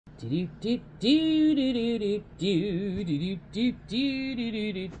And here's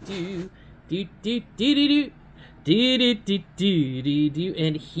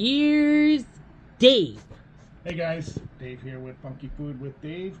Dave. Hey guys, Dave here with Funky Food with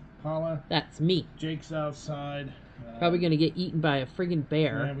Dave, Paula. That's me. Jake's outside. Probably gonna get eaten by a friggin'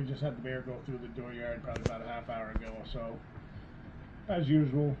 bear. Yeah, we just had the bear go through the dooryard probably about a half hour ago or so. As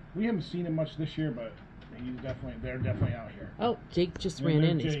usual, we haven't seen him much this year, but they're definitely out here. Oh, Jake just ran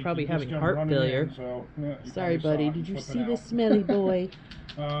in. He's probably having heart failure. Yeah, sorry, buddy. Did you see this smelly boy?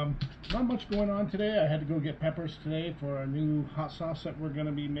 Not much going on today. I had to go get peppers today for a new hot sauce that we're going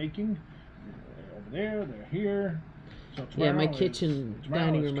to be making. Over there, they're here. So yeah, my kitchen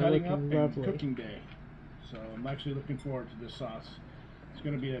dining room are looking lovely. Cooking day. So I'm actually looking forward to this sauce. It's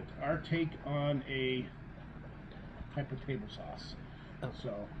going to be our take on a type of table sauce. Oh.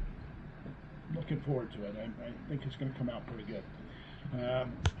 So looking forward to it. I think it's going to come out pretty good.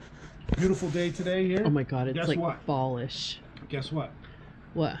 Beautiful day today here. Oh my God, it's Guess like what? fallish. Guess what?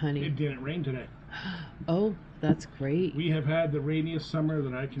 What, honey? It didn't rain today. Oh, that's great. We have had the rainiest summer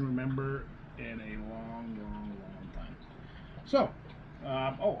that I can remember in a long time. So,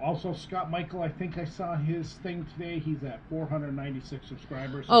 also Scott Michael, I think I saw his thing today. He's at 496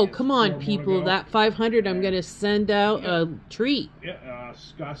 subscribers. Oh, come on, people. That 500, I'm going to send out a treat. Yeah,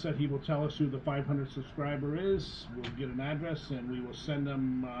 Scott said he will tell us who the 500 subscriber is. We'll get an address, and we will send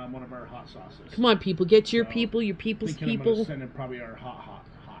them one of our hot sauces. Come on, people. Get your people, your people's people. I'm going to send them probably our hot.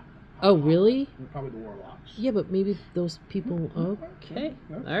 Oh, really? Probably the Warlocks. Yeah, but maybe those people... Okay.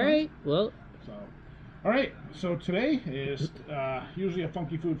 All right. Well... All right, so today is usually a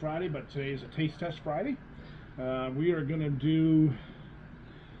Funky Food Friday, but today is a Taste Test Friday. We are going to do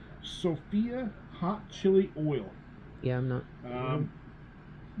Sophia Hot Chili Oil. Yeah, I'm not...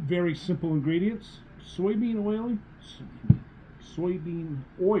 very simple ingredients. Soybean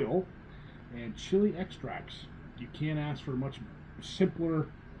oil, and chili extracts. You can't ask for a much simpler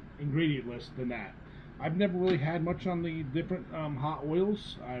ingredient list than that. I've never really had much on the different hot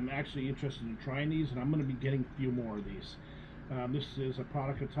oils. I'm actually interested in trying these, and I'm going to be getting a few more of these. This is a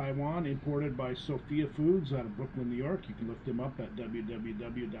product of Taiwan, imported by Sophia Foods out of Brooklyn, New York. You can look them up at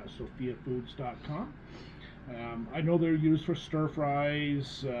www.sophiafoods.com. I know they're used for stir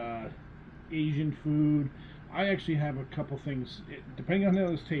fries, Asian food. I actually have a couple things. Depending on how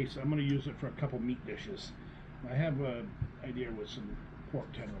this tastes, I'm going to use it for a couple meat dishes. I have an idea with some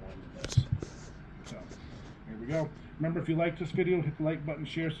pork tenderloin in this. So, here we go. Remember, if you like this video, hit the like button,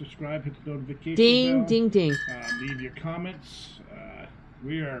 share, subscribe, hit the notification bell. Ding, ding. Leave your comments.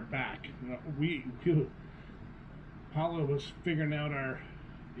 We are back. Paula was figuring out our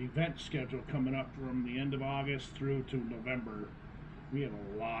event schedule coming up from the end of August through to November. We have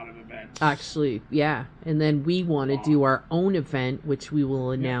a lot of events. Actually, yeah. And then we want to do our own event, which we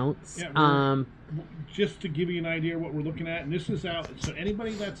will announce. Yeah, just to give you an idea of what we're looking at, and this is out, so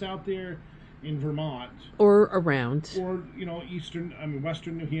anybody that's out there in Vermont or around, or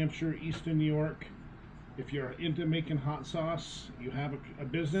Western New Hampshire, Eastern New York, if you're into making hot sauce, you have a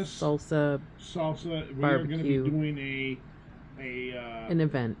business, salsa, we are going to be doing an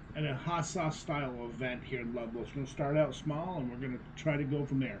event, and a hot sauce style event here in Ludlow. It's going to start out small, and we're going to try to go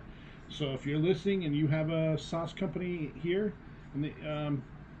from there. So if you're listening and you have a sauce company here, and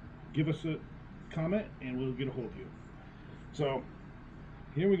give us a comment and we'll get a hold of you. So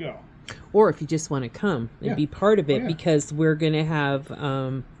here we go. Or if you just want to come and be part of it, because we're going to have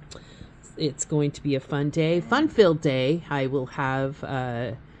it's going to be a fun day, fun-filled day. I will have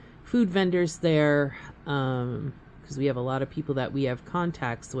food vendors there, because we have a lot of people that we have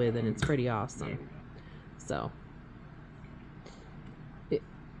contacts with, and it's pretty awesome. So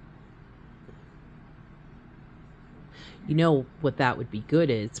you know what that would be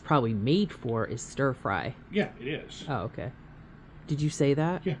good is, it's probably made for, is stir fry. Yeah, it is. Oh, okay. Did you say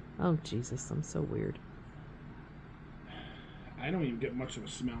that? Yeah. Oh, Jesus, I'm so weird. I don't even get much of a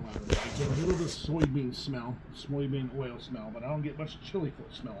smell out of it. I get a little bit of soybean smell, soybean oil smell, but I don't get much chili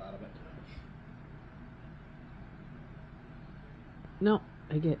smell out of it. No,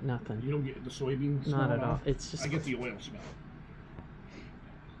 I get nothing. You don't get the soybean smell? Not at all. It's just... I get the oil smell.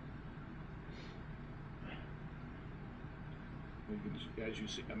 As you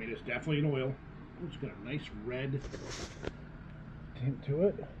see, I mean, it's definitely an oil. It's got a nice red tint to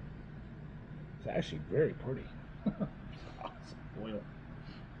it. It's actually very pretty. Awesome oil.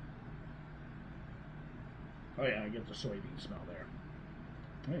 Oh yeah, I get the soybean smell there.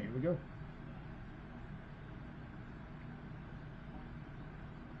 Hey, here we go.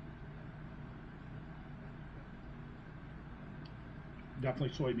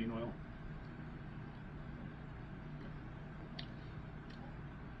 Definitely soybean oil.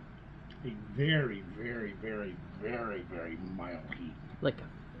 a very, very, very, very, very mild heat. Like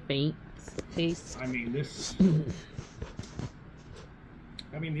a faint taste? I mean, this...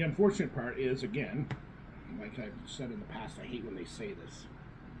 I mean, the unfortunate part is, again, like I've said in the past, I hate when they say this.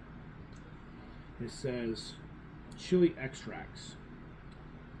 It says chili extracts.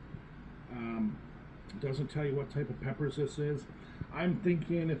 It doesn't tell you what type of peppers this is. I'm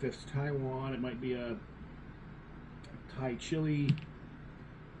thinking if it's Taiwan, it might be a Thai chili,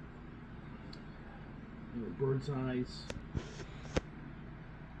 bird's eyes.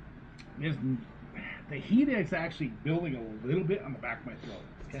 The heat is actually building a little bit on the back of my throat.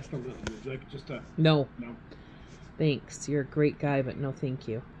 Just a little. Would you like just a... No. No. Thanks. You're a great guy, but no thank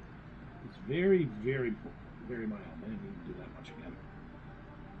you. It's very, very, very mild. I didn't need to do that much again.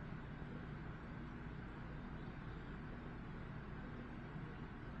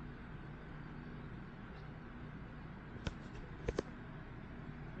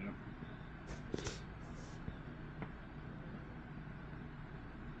 Yeah.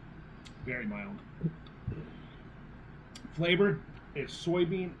 Very mild. Flavor is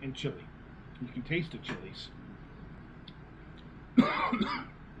soybean and chili. You can taste the chilies.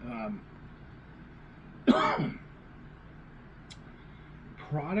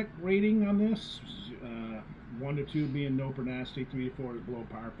 Product rating on this, 1 to 2 being no per nasty, 3 to 4 is below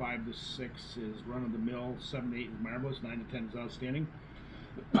par, 5 to 6 is run of the mill, 7 to 8 is marvelous, 9 to 10 is outstanding.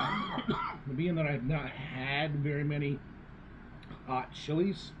 Being that I've not had very many hot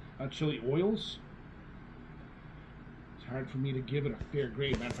chili oils, it's hard for me to give it a fair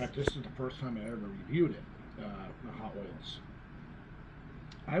grade. Matter of fact, this is the first time I ever reviewed it, the hot oils.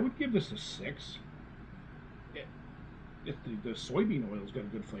 I would give this a 6. If the soybean oil's got a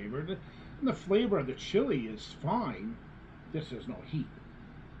good flavor, and the flavor of the chili is fine, this has no heat.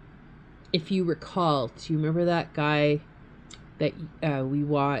 If you recall, do you remember that guy that we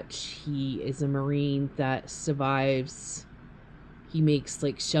watch? He is a Marine that survives. He makes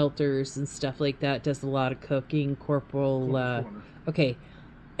like shelters and stuff like that, does a lot of cooking. Corporal, okay.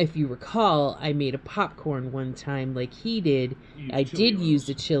 If you recall, I made a popcorn one time like he did. I did use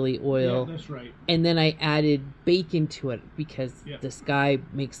the chili oil. Yeah, that's right. And then I added bacon to it because this guy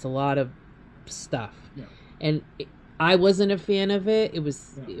makes a lot of stuff. Yeah. And I wasn't a fan of it. It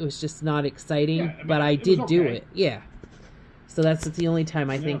was just not exciting, yeah, I mean, but I did do it. Yeah. So that's the only time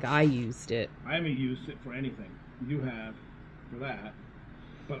I think I used it. I haven't used it for anything. You have for that.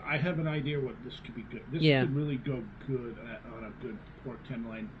 But I have an idea what this could be good. This could really go good on a good pork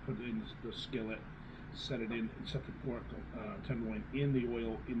tenderloin. Put it in the skillet, set it in, set the pork tenderloin in the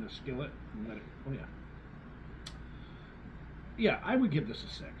oil in the skillet, and let it. Oh yeah. Yeah, I would give this a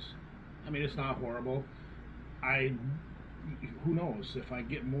 6. I mean, it's not horrible. Who knows? If I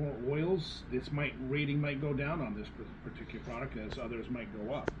get more oils, rating might go down on this particular product, as others might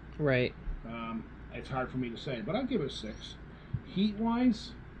go up. Right. It's hard for me to say, but I'll give it a 6.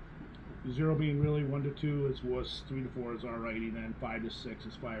 Heat-wise, 0 being really 1 to 2 is wuss, 3 to 4 is alrighty, then 5 to 6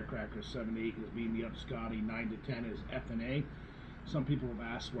 is firecracker, 7 to 8 is beam me up Scotty, 9 to 10 is F&A. Some people have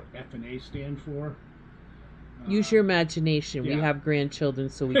asked what F&A stand for. Use your imagination. We have grandchildren,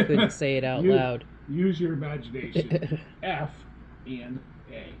 so we couldn't say it out loud. Use your imagination. F and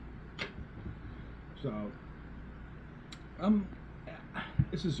A. So,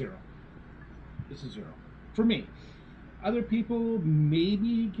 it's a 0. It's a 0 for me. Other people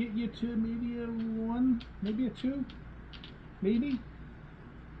maybe get you to maybe a 1, maybe a 2, maybe.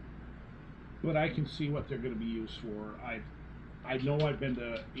 But I can see what they're going to be used for. I know I've been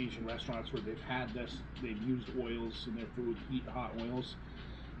to Asian restaurants where they've had this. They've used oils in their food, hot oils.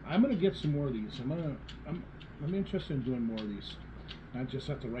 I'm going to get some more of these. I'm interested in doing more of these. I just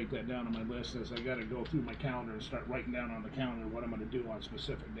have to write that down on my list as I got to go through my calendar and start writing down on the calendar what I'm going to do on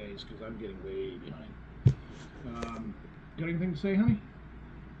specific days because I'm getting way behind. Got anything to say, honey?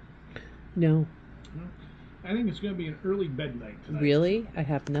 No. I think it's going to be an early bed night tonight. Really? I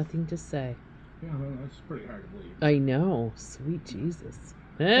have nothing to say. Yeah, well, that's pretty hard to believe. I know. Sweet Jesus.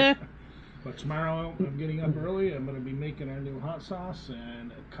 But tomorrow I'm getting up early. I'm going to be making our new hot sauce,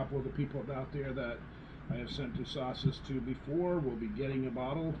 and a couple of the people out there that I have sent 2 sauces to before will be getting a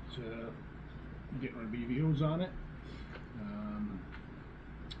bottle to get reviews on it.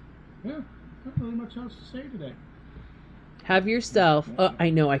 Yeah, not really much else to say today. Have yourself. Oh, I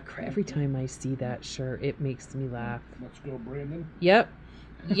know. I cry every time I see that shirt. It makes me laugh. Let's go, Brandon. Yep.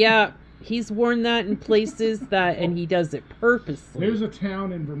 Yeah. He's worn that in places and he does it purposely. There's a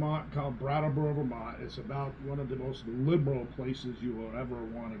town in Vermont called Brattleboro, Vermont. It's about one of the most liberal places you will ever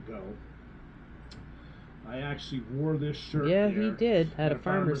want to go. I actually wore this shirt. Yeah, he did at a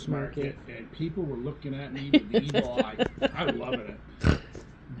farmer's market. And people were looking at me with the evil eye. I was loving it.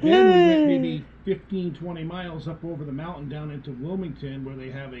 Then we went maybe 15, 20 miles up over the mountain down into Wilmington, where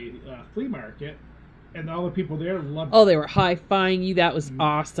they have a flea market, and all the people there loved it. Oh, they were high-fiving you. That was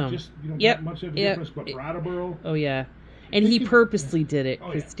awesome. Just, you know, not much of a difference, but Brattleboro. Oh, yeah. And he purposely did it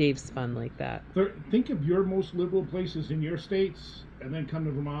because Dave's fun like that. Think of your most liberal places in your states, and then come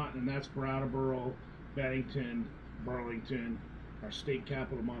to Vermont, and that's Brattleboro, Bennington, Burlington, our state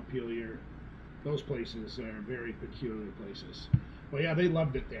capital, Montpelier. Those places are very peculiar places. Well, yeah, they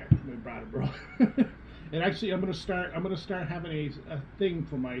loved it there in Brattleboro. And actually, I'm gonna start having a thing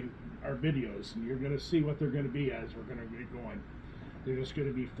for our videos, and you're gonna see what they're gonna be as we're gonna get going. They're just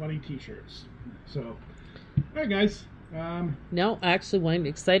gonna be funny T-shirts. So, all right, guys. No, actually, one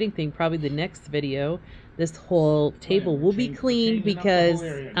exciting thing, probably the next video, this whole table will be cleaned because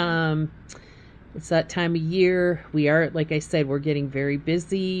it's that time of year. We are, like I said, we're getting very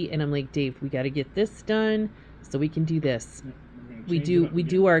busy, and I'm like, Dave, we got to get this done so we can do this. We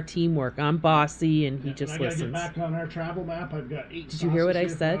do our teamwork. I'm bossy, and he just listens. I got to get back on our travel map. I've got 8. Did you hear what I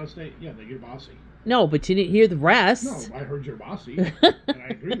said? Yeah, that you're bossy. No, but you didn't hear the rest. No, I heard you're bossy, and I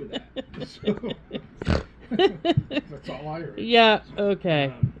agree with that. So. That's all I heard. Yeah,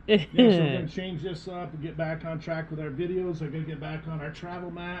 okay. So we're going to change this up and get back on track with our videos. I'm going to get back on our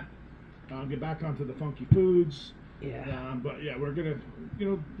travel map. Get back onto the funky foods. Yeah. But yeah, we're going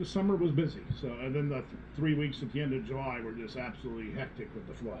to, the summer was busy. So, and then the 3 weeks at the end of July were just absolutely hectic with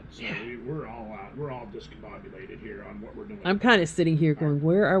the floods. So we're all out. We're all discombobulated here on what we're doing. I'm kind of sitting here going,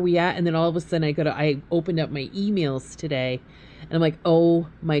 where are we at? And then all of a sudden I opened up my emails today. And I'm like, oh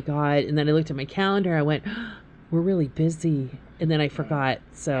my God. And then I looked at my calendar. I went, we're really busy. And then I forgot.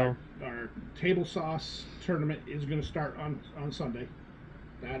 So our table sauce tournament is going to start on Sunday.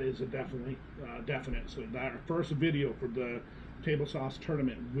 That is a definite. So our first video for the table sauce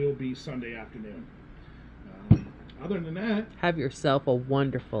tournament will be Sunday afternoon. Other than that, have yourself a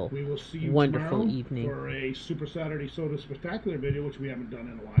wonderful, we will see you wonderful evening for a Super Saturday Soda Spectacular video, which we haven't done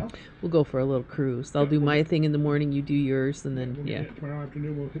in a while. We'll go for a little cruise. I'll do my thing in the morning, you do yours, and then tomorrow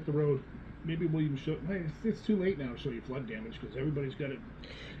afternoon we'll hit the road. Maybe we'll even show. Hey, it's too late now to show you flood damage because everybody's got it.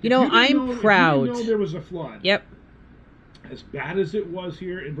 I'm proud. If you didn't know there was a flood. Yep. As bad as it was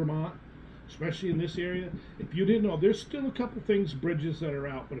here in Vermont, especially in this area, if you didn't know, there's still a couple bridges that are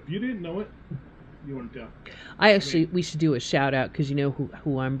out, but if you didn't know it, you wouldn't tell. We should do a shout out because you know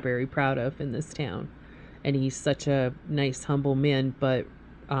who I'm very proud of in this town, and he's such a nice, humble man. But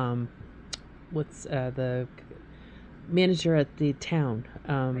what's the manager at the town?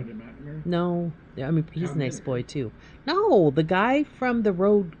 No, I mean he's a nice boy too. No, the guy from the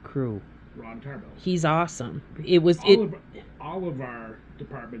road crew. Ron Tarbell. He's awesome. All of our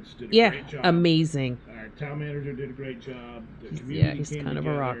departments did a great job. Amazing. Our town manager did a great job. The community he's kind of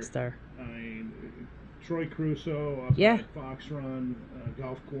a rock star. I mean, Troy Crusoe up at Fox Run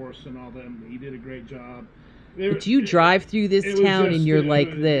Golf Course and all them, he did a great job. But you drive through this town and you're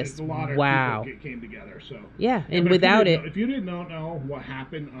like this. A lot of wow. people came together. So and without it, if you didn't know what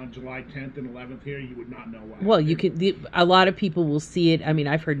happened on July 10th and 11th here, you would not know what. Well, happened. A lot of people will see it. I mean,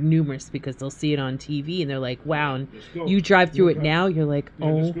 I've heard numerous because they'll see it on TV and they're like, "Wow!" And you drive through it now, you're like,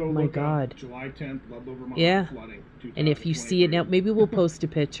 "Oh my God!" July 10th, Ludlow, Vermont, flooding. And if you see it now, maybe we'll post a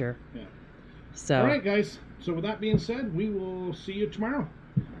picture. So, all right, guys. So with that being said, we will see you tomorrow.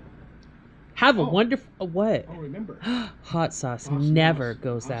 Have a wonderful what? Oh, remember, hot sauce never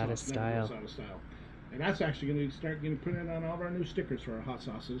goes out of style. And that's actually going to start getting printed on all of our new stickers for our hot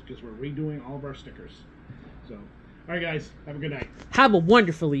sauces because we're redoing all of our stickers. So, all right, guys, have a good night. Have a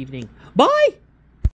wonderful evening. Bye.